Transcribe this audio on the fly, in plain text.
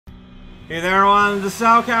Hey there everyone, this is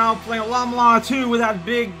SoCal playing La-Mulana 2 with that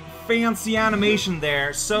big fancy animation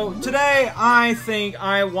there. So today I think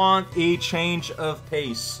I want a change of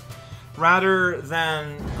pace. Rather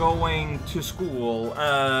than going to school,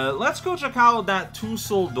 let's go check out that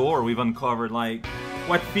two-soul door we've uncovered like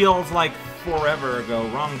what feels like forever ago.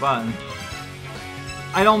 Wrong button.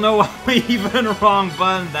 I don't know why we even wrong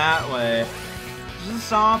button that way.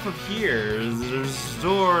 Just off of here, there's a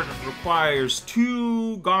door that requires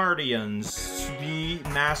 2 guardians to be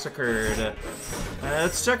massacred.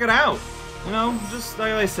 Let's check it out. You know, just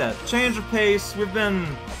like I said, change of pace. We've been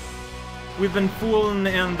fooling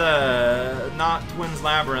in the Not Twins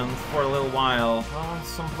Labyrinth for a little while. Well,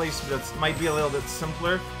 someplace that might be a little bit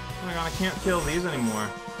simpler. Oh my god, I can't kill these anymore.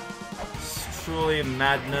 Truly,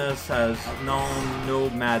 madness has known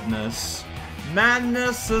no madness.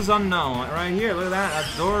 Madness is unknown. Right here, look at that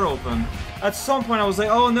door open. At some point I was like,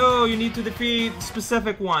 oh no, you need to defeat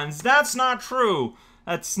specific ones. That's not true.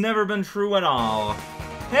 That's never been true at all.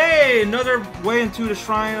 Hey, another way into the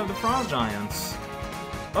Shrine of the Frost Giants.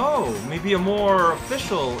 Oh, maybe a more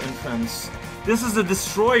official entrance. This is the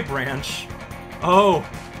Destroy branch. Oh,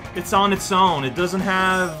 it's on its own. It doesn't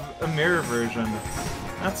have a mirror version.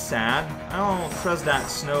 That's sad. I don't trust that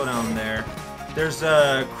snow down there. There's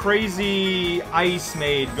a crazy ice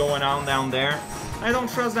maid going on down there. I don't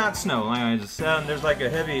trust that snow, like I just said. And there's like a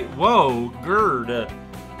heavy... Whoa, gird.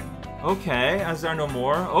 Okay, is there no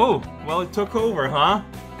more? Oh, well it took over, huh?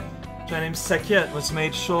 Guy named Sekit was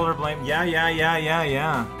made shoulder blame.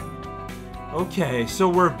 Yeah. Okay, so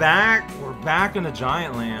we're back in the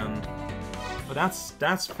Giant Land. But that's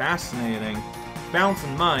fascinating.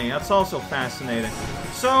 Bouncing money, that's also fascinating.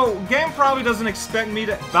 So, game probably doesn't expect me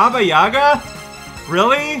to... Baba Yaga?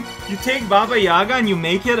 Really? You take Baba Yaga and you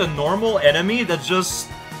make it a normal enemy that just...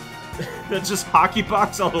 that just hockey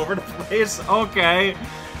pucks all over the place? Okay.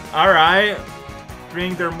 Alright.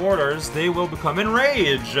 Bring their mortars, they will become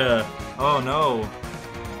enraged. Oh no.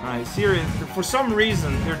 Alright, serious. For some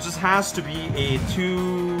reason, there just has to be a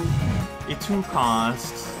two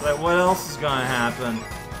cost. Like, what else is gonna happen?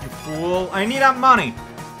 You fool. I need that money!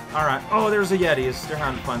 Alright. Oh, there's a Yetis. They're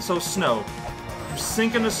having fun. So, snow. You're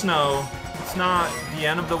sinking the snow. It's not the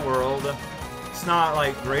end of the world. It's not,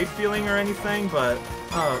 like, great feeling or anything, but...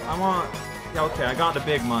 I want... Yeah, okay, I got the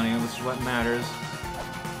big money, which is what matters.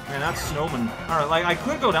 Man, that's snowman. Alright, like, I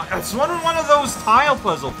could go down... It's one of those tile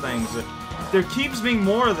puzzle things. There keeps being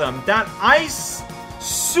more of them. That ice...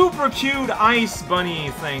 Super cute ice bunny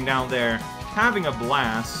thing down there. Having a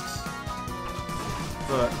blast.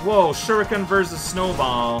 But, whoa, Shuriken versus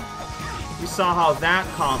Snowball. We saw how that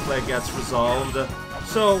conflict gets resolved.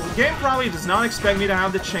 So, the game probably does not expect me to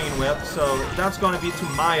have the chain whip, so that's going to be to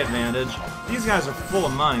my advantage. These guys are full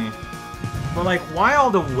of money. But, like, why all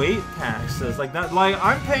the weight taxes? Like, that, like,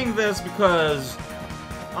 I'm paying this because,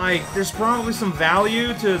 like, there's probably some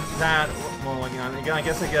value to that. Well, again, I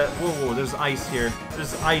guess I get, whoa, there's ice here.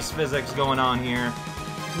 There's ice physics going on here.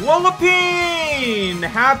 Wallopine!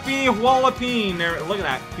 Happy Wallopine! There, look at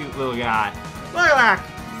that cute little guy. Look at that!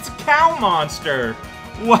 It's a cow monster!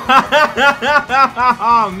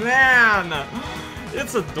 Wow, man!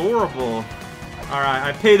 It's adorable. Alright,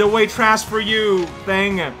 I pay the waitress for you,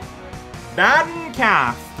 thing. Baden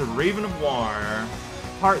Calf, the Raven of War.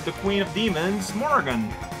 Part the Queen of Demons, Morgan.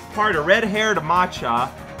 Part a red-haired Matcha,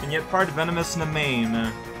 and yet part venomous Nemain.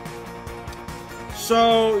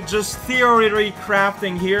 So, just theory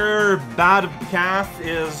crafting here, Bad Calf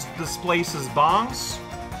displaces boss,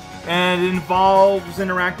 and it involves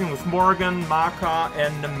interacting with Morgan, Maka,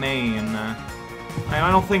 and Nemain. And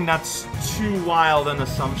I don't think that's too wild an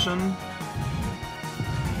assumption.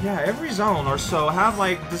 Yeah, every zone or so have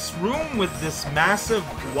like this room with this massive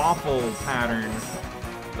waffle pattern,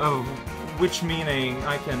 of which meaning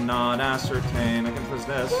I cannot ascertain. I can press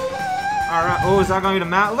this. Alright, oh, is that going to be the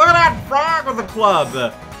map? Look at that frog with the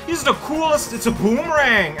club! He's the coolest, it's a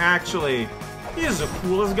boomerang, actually. He is the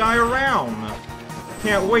coolest guy around.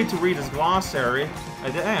 Can't wait to read his glossary.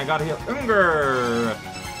 I gotta hear Unger!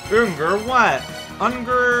 Unger what?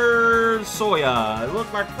 Unger Soya. They look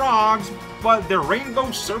like frogs, but they're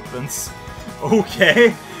rainbow serpents.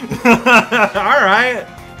 Okay. Alright.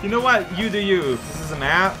 You know what? You do you. This is a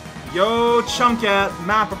map. Yo, Chunket.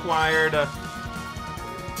 Map acquired.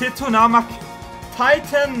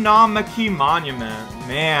 Titanomachy Monument.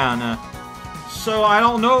 Man. So I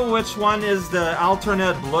don't know which one is the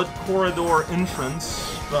alternate blood corridor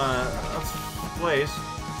entrance, but that's the place.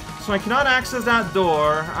 So I cannot access that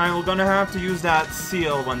door. I'm gonna have to use that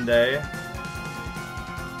seal one day.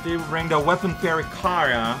 They bring the weapon fairy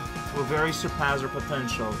Kara will very surpass her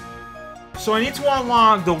potential. So I need to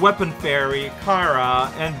unlock the weapon fairy,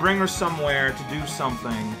 Kara, and bring her somewhere to do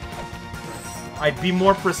something. I'd be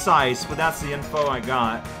more precise, but that's the info I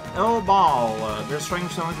got. L-Ball. They're trying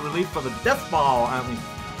something to relief for the Death Ball.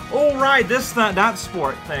 Oh, right, that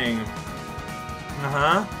sport thing.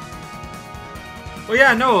 Uh-huh. Well,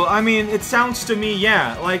 yeah, no, I mean, it sounds to me,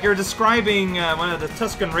 yeah, like you're describing one of the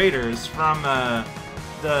Tusken Raiders from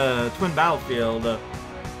the Twin Battlefield.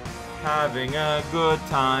 Having a good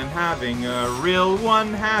time, having a real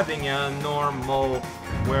one, having a normal,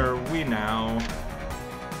 where are we now?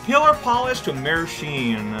 Pillar polish to mirror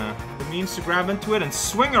sheen. The means to grab into it and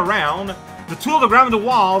swing around. The tool to grab into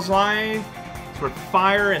walls lie toward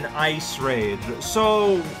fire and ice rage.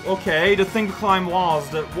 So, okay, the thing to climb walls,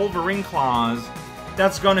 the Wolverine claws,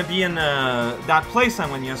 that's gonna be in that place I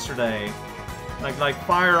went yesterday. Like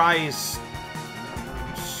fire, ice,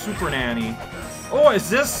 super nanny. Oh, is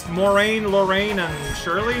this Moraine, Lorraine, and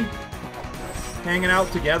Shirley hanging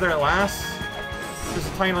out together at last?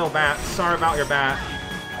 Just a tiny little bat. Sorry about your bat.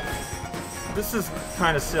 This is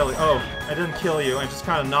kind of silly. Oh, I didn't kill you. I just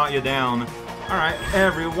kind of knocked you down. Alright,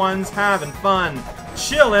 everyone's having fun.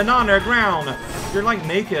 Chilling on their ground. You're like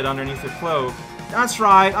naked underneath your cloak. That's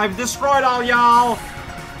right. I've destroyed all y'all.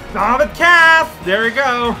 Bobbit calf. There you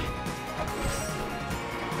go.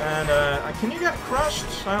 And, can you get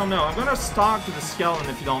crushed? I don't know. I'm gonna talk to the skeleton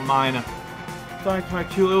if you don't mind. Like my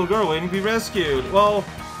cute little girl waiting to be rescued. Well,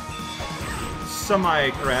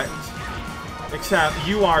 semi-correct. Except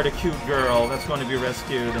you are the cute girl that's going to be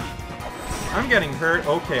rescued. I'm getting hurt.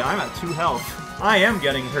 Okay, I'm at 2 health. I am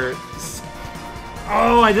getting hurt.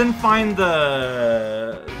 Oh, I didn't find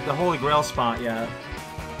the Holy Grail spot yet.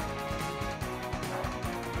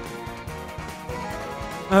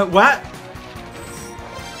 What?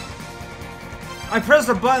 I pressed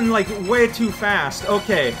the button, like, way too fast.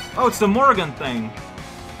 Okay. Oh, it's the Morgan thing.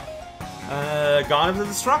 God of the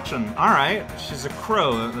Destruction. Alright. She's a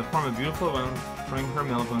crow, the form of beautiful woman, bring her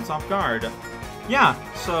milk when it's off guard. Yeah,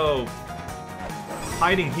 so...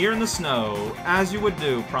 hiding here in the snow, as you would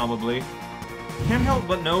do, probably. Can't help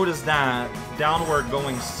but notice that downward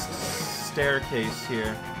going staircase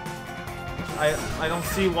here. I don't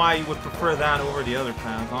see why you would prefer that over the other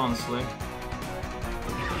path, honestly.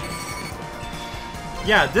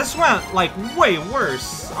 Yeah, this went, like, way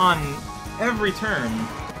worse on every turn.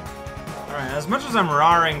 Alright, as much as I'm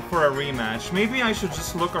roaring for a rematch, maybe I should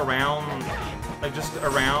just look around, like, just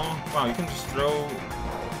around. Wow, you can just throw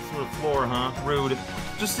through the floor, huh? Rude.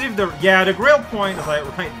 Just see if the, yeah, the grail point is,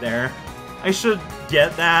 like, right there. I should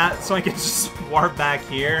get that, so I can just warp back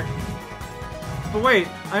here. But wait,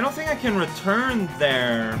 I don't think I can return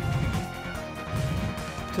there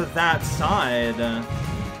to that side.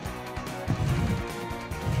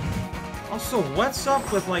 Also, what's up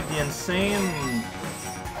with, like, the insane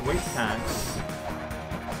weight tax?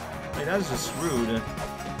 Like, that's just rude.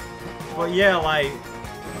 But yeah, like...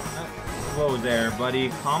 whoa there, buddy.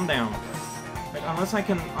 Calm down. Like, unless I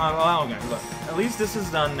can... oh, okay, look. At least this is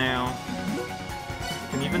done now. I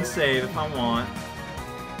can even save if I want.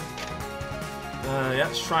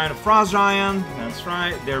 Yeah, Shrine of Frost Giant. That's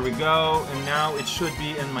right. There we go. And now it should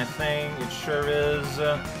be in my thing. It sure is.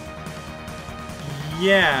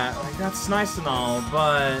 Yeah, like, that's nice and all,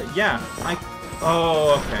 but yeah,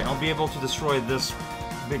 oh, okay, I'll be able to destroy this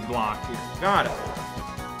big block here. Got it.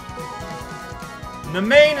 The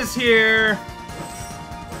main is here!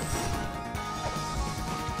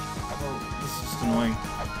 Oh, this is just annoying.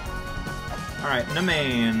 Alright,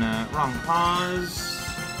 Nemain. Wrong pause.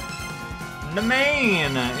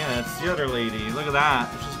 Nemain! Yeah, it's the other lady. Look at that.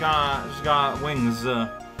 She's got wings.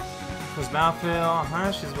 Because battlefield,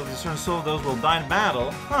 huh? She's able to discern soul of those who will die in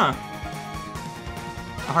battle. Huh.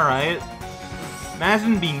 Alright.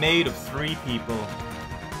 Imagine being made of 3 people.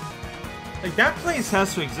 Like, that place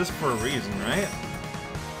has to exist for a reason, right?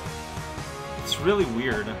 It's really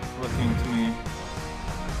weird looking to me.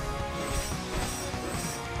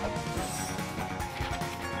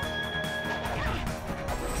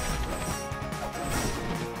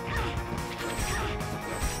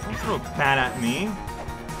 Don't throw a bat at me.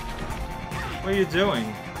 What are you doing?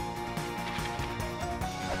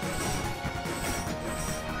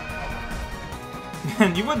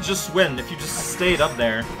 Man, you would just win if you just stayed up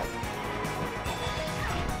there.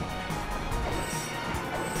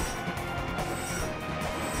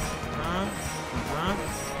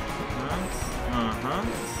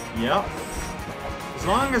 Yep. As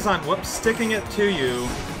long as I'm, sticking it to you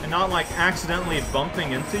and not, like, accidentally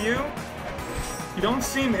bumping into you, you don't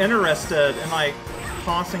seem interested in, like,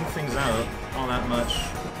 tossing things out all that much.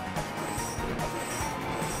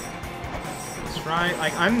 That's right.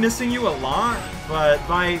 Like, I'm missing you a lot, But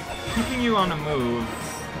by keeping you on the move,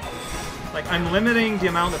 like, I'm limiting the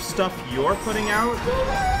amount of stuff you're putting out,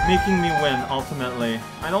 making me win, ultimately.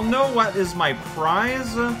 I don't know what is my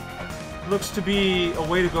prize. Looks to be a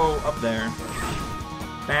way to go up there.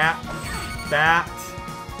 Bat. Bat.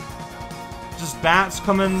 Just bats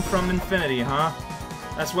coming from infinity, huh?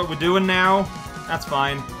 That's what we're doing now? That's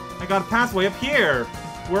fine. I got a pathway up here,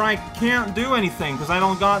 where I can't do anything, because I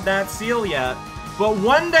don't got that seal yet. But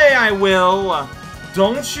one day I will!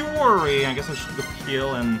 Don't you worry. I guess I should go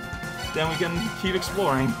heal, and then we can keep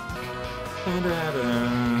exploring.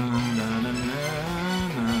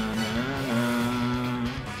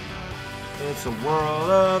 It's a world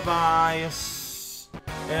of ice.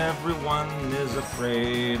 Everyone is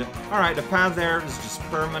afraid. Alright, the path there is just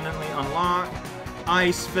permanently unlocked.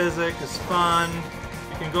 Ice physics is fun.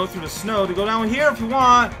 You can go through the snow to go down here if you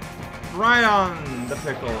want. Right on the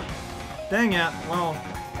pickle. Dang it. Well,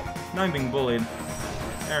 now I'm being bullied.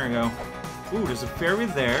 There we go. Ooh, there's a fairy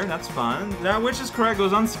there. That's fun. That witch is correct,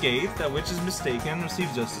 goes unscathed. That witch is mistaken,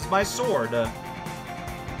 receives justice by sword.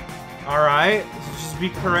 Alright, so just be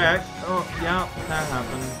correct. Oh, yeah, that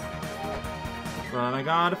happened. But I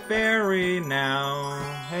got a fairy now.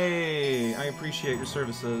 Hey, I appreciate your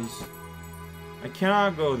services. I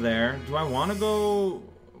cannot go there. Do I want to go?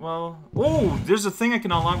 Well, oh, there's a thing I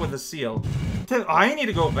can unlock with a seal. I need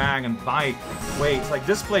to go back and buy weights. Like,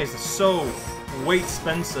 this place is so weight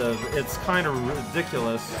expensive. It's kind of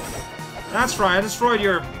ridiculous. That's right, I destroyed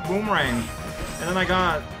your boomerang. And then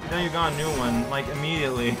you got a new one, like,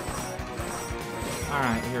 immediately.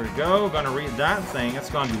 Alright, here we go. Gonna read that thing. It's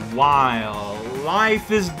gonna be wild. Life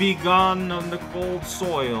is begun on the cold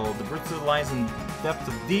soil. The birth lies in depth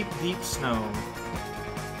of deep, deep snow.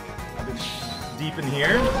 Deep in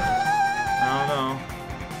here? I don't know.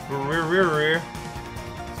 Rear.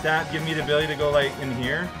 Does that give me the ability to go, like, in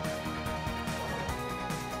here?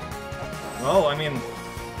 Well, I mean,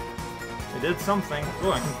 it did something.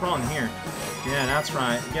 Oh, I can crawl in here. Yeah, that's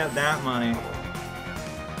right. Get that money.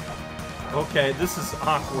 Okay, this is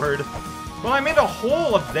awkward. Well, I made a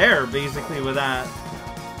hole up there, basically, with that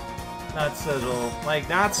sigil. Like,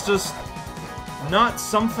 that's just not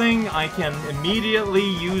something I can immediately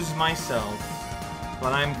use myself.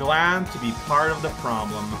 But I'm glad to be part of the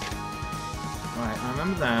problem. Alright, I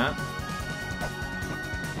remember that.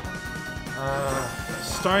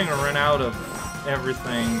 Starting to run out of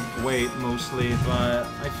everything, weight mostly, but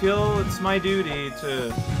I feel it's my duty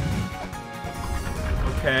to...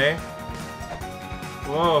 Okay.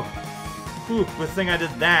 Whoa. Whew, good thing I did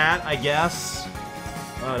that, I guess.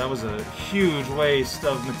 Oh, that was a huge waste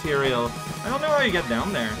of material. I don't know how you get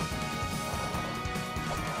down there.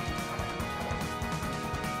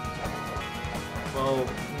 Well,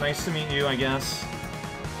 nice to meet you, I guess.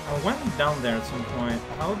 I went down there at some point.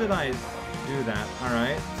 How did I do that?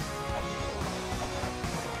 Alright.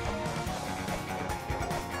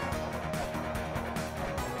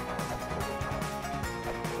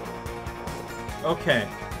 Okay.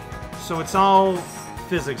 So it's all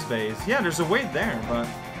physics-based. Yeah, there's a weight there, but...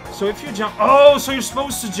 So if you jump... Oh, so you're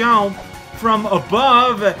supposed to jump from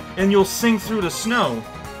above and you'll sink through the snow.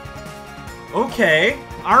 Okay.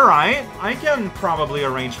 Alright. I can probably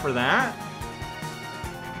arrange for that.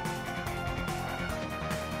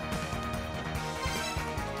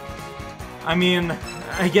 I mean,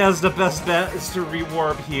 I guess the best bet is to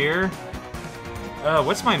rewarp here.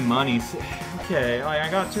 What's my money? Okay, I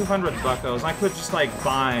got 200 buckos. I could just, like,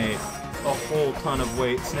 buy a whole ton of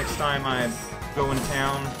weights next time I go in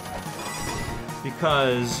town.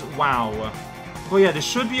 Because, wow. Oh yeah, there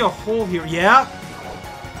should be a hole here. Yeah!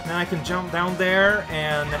 Then I can jump down there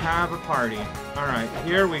and have a party. Alright,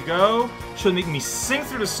 here we go. Should make me sink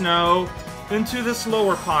through the snow into this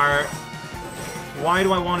lower part. Why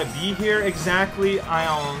do I want to be here exactly? I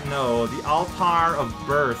don't know. The altar of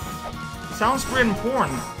birth. Sounds pretty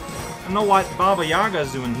important. I don't know what Baba Yaga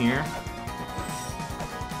is doing here.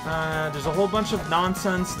 There's a whole bunch of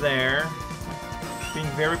nonsense there. Being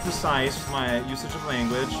very precise with my usage of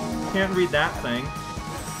language. Can't read that thing.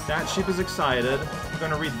 That sheep is excited. I'm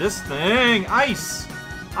gonna read this thing. Ice!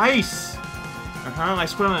 Ice! I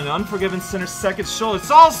swear on an unforgiven sinner's second shoulder.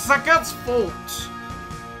 It's all Seket's fault!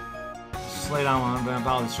 Just lay down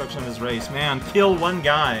about the destruction of his race. Man, kill one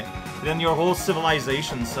guy. Then your whole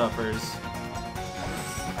civilization suffers.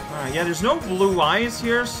 Alright, yeah, there's no blue eyes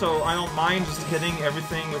here, so I don't mind just hitting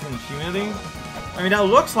everything with impunity. I mean, that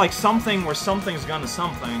looks like something where something's gonna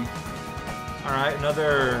something. Alright,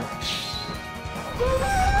 another...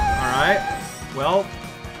 Alright, well,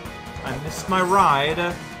 I missed my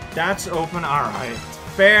ride. That's open, alright.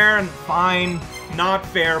 Fair and fine. Not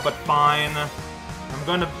fair, but fine. I'm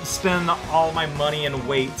gonna spend all my money in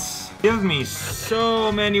weights. Give me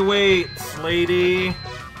so many weights, lady.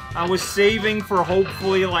 I was saving for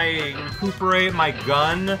hopefully, like, recuperate my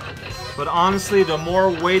gun. But honestly, the more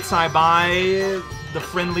weights I buy, the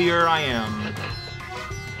friendlier I am.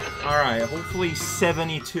 Alright, hopefully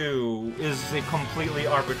 72 is a completely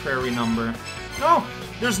arbitrary number. No,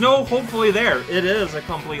 there's no hopefully there. It is a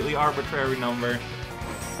completely arbitrary number.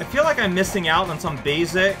 I feel like I'm missing out on some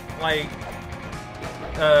basic, like,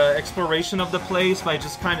 exploration of the place by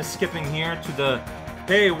just kind of skipping here to the,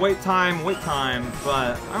 hey, wait time,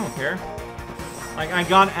 but I don't care. Like, I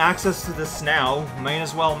got access to this now, might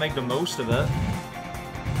as well make the most of it.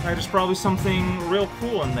 Like, there's probably something real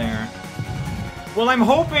cool in there. Well, I'm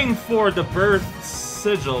hoping for the birth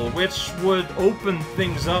sigil, which would open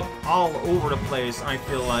things up all over the place, I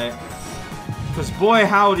feel like. Because boy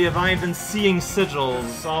howdy have I been seeing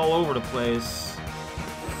sigils all over the place.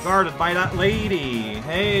 Guarded by that lady.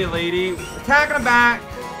 Hey, lady. Attacking him back!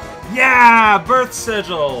 Yeah! Birth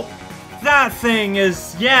sigil! That thing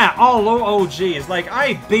is, yeah, all over. Oh, geez. Like,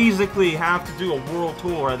 I basically have to do a world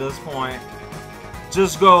tour at this point.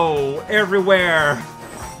 Just go everywhere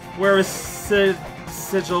where a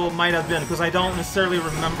sigil might have been, because I don't necessarily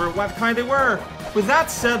remember what kind they were. With that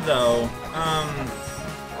said, though,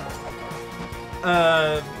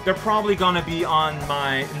 they're probably gonna be on in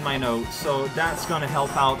my notes, so that's gonna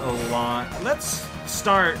help out a lot. Let's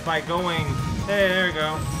start by going. Hey, there you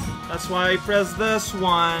go. That's why I press this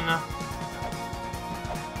one.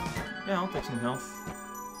 Yeah, I'll take some health.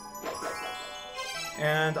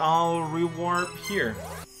 And I'll rewarp here.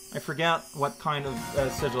 I forget what kind of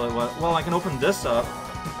sigil it was. Well, I can open this up.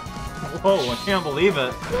 Whoa, I can't believe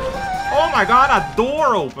it. Oh my god, a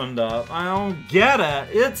door opened up. I don't get it.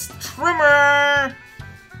 It's Trimmer!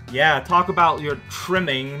 Yeah, talk about your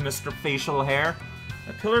trimming, Mr. Facial Hair.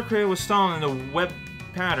 A pillar created with stone in the web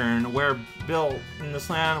pattern where built in this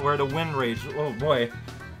land where the wind rage. Oh boy.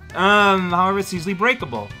 However, it's easily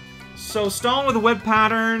breakable. So, stone with a web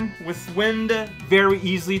pattern with wind, very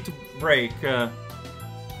easy to break.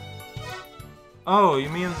 Oh, you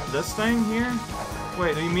mean this thing here?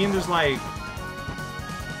 Wait, do you mean there's like...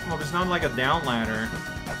 Well, there's not like a down ladder,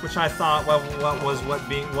 which I thought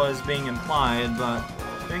was being implied, but...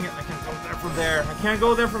 Dang it, I can't go there from there. I can't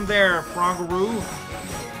go there from there, froggaroo.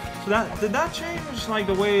 So did that change, like,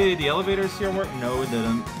 the way the elevators here work? No, it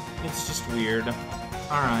didn't. It's just weird.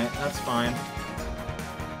 Alright, that's fine.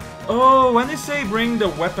 Oh, when they say bring the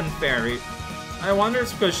weapon fairy, I wonder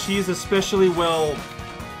it's because she's especially well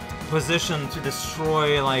positioned to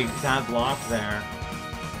destroy, like, that block there.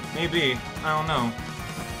 Maybe. I don't know.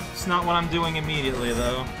 It's not what I'm doing immediately,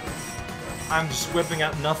 though. I'm just whipping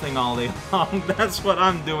at nothing all day long. That's what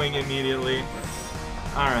I'm doing immediately.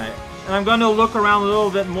 Alright. And I'm gonna look around a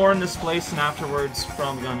little bit more in this place, and afterwards,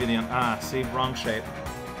 probably gonna be the end. Ah, see? Wrong shape.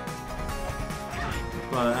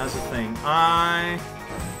 But as a thing,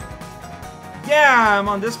 yeah, I'm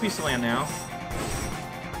on this piece of land now.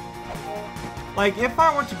 Like, if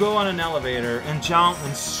I were to go on an elevator and jump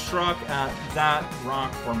and struck at that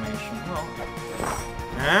rock formation, well...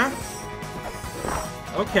 Eh?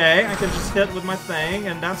 Okay, I can just hit with my thing,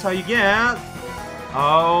 and that's how you get...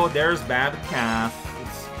 Oh, there's Bad Calf.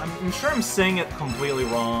 I'm sure I'm saying it completely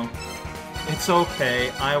wrong. It's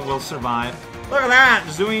okay, I will survive. Look at that!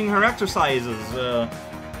 Just doing her exercises.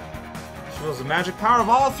 She was the magic power of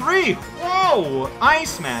all three! Whoa!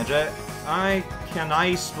 Ice magic! I can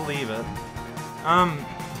ice believe it.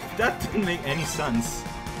 That didn't make any sense.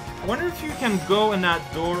 I wonder if you can go in that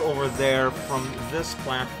door over there from this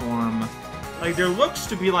platform. Like, there looks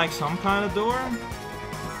to be like some kind of door.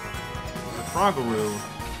 It's a froggaroo.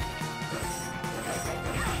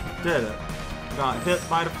 Did it. Got hit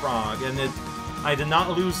by the frog, and I did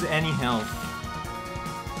not lose any health.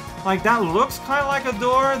 Like, that looks kind of like a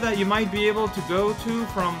door that you might be able to go to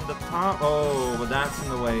from the top. Oh, but that's in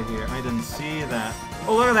the way here. I didn't see that.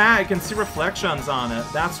 Oh, look at that. I can see reflections on it.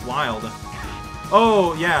 That's wild.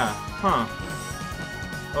 Oh, yeah. Huh.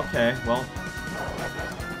 Okay, well.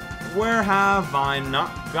 Where have I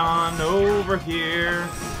not gone over here?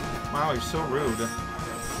 Wow, you're so rude.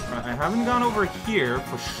 Right, I haven't gone over here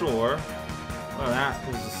for sure. Look at that.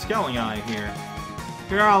 There's a scaling eye here.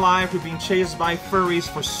 We are alive. We've been chased by furries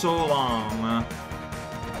for so long.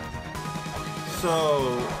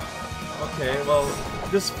 Okay, well,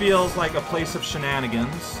 this feels like a place of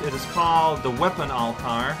shenanigans. It is called the Weapon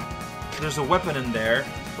Altar. There's a weapon in there.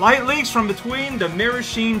 Light leaks from between the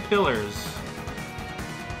Mirashine pillars.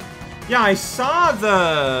 Yeah, I saw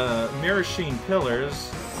the Mirashine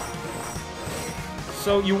pillars.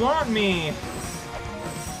 So you want me...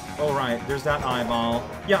 Oh, right, there's that eyeball.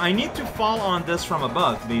 Yeah, I need to fall on this from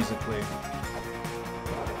above, basically.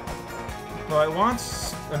 So I want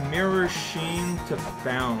a mirror sheen to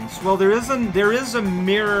bounce. Well, there is a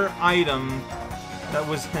mirror item that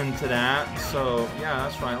was hinted at, so yeah,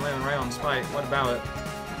 that's right, landing right on Spike. What about it?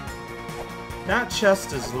 That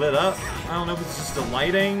chest is lit up. I don't know if it's just the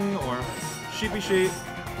lighting or sheepy sheep.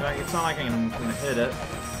 It's not like I'm gonna hit it.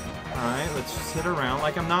 Alright, let's just hit around.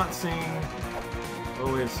 Like I'm not seeing...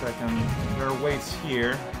 Oh, wait a second. There are weights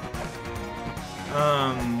here.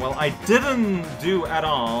 Well, I didn't do at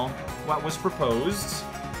all what was proposed.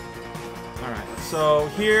 Alright, so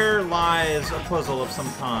here lies a puzzle of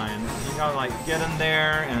some kind. You gotta, like, get in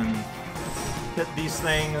there and hit these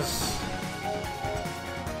things.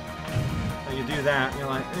 So you do that, and you're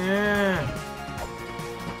like, eh.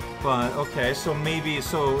 But, okay, so maybe,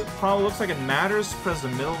 so it probably looks like it matters to press the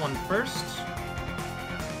middle one first.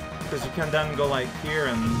 Because you can then go, like, here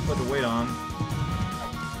and put the weight on.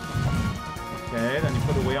 Okay, then you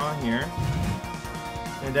put the weight on here.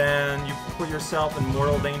 And then you put yourself in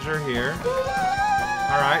mortal danger here.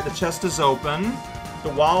 Alright, the chest is open. The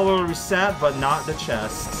wall will reset, but not the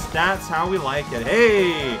chest. That's how we like it.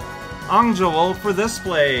 Hey! Angel for this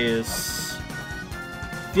place.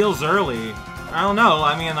 Feels early. I don't know,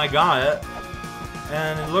 I mean, I got it.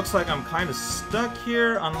 And it looks like I'm kind of stuck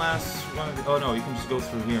here, unless one of the... Oh no, you can just go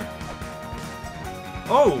through here.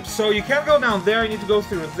 Oh, so you can't go down there, you need to go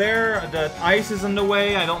through there. The ice is in the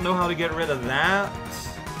way, I don't know how to get rid of that.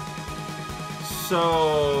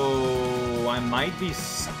 So... I might be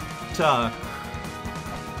stuck.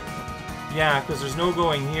 Yeah, because there's no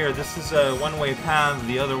going here. This is a one-way path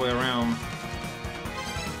the other way around.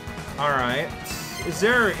 Alright. Is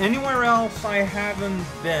there anywhere else I haven't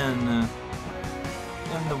been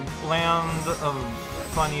in the land of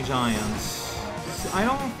funny giants? I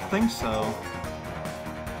don't think so.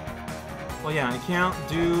 Well, yeah, I can't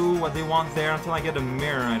do what they want there until I get a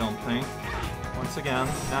mirror, I don't think. Once again,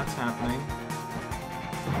 that's happening.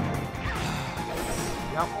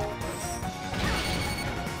 Yep.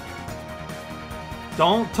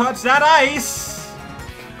 Don't touch that ice!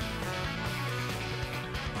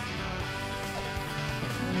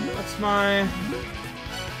 That's my...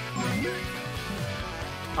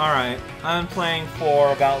 Alright, I've been playing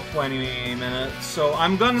for about 20 minutes, so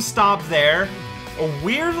I'm gonna stop there. A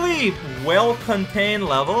weirdly well-contained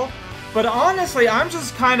level, but honestly, I'm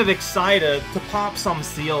just kind of excited to pop some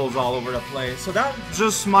seals all over the place, so that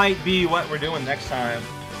just might be what we're doing next time.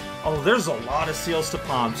 Oh, there's a lot of seals to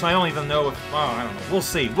pop, so I don't even know if... Oh, I don't know. We'll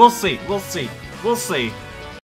see. We'll see. We'll see. We'll see.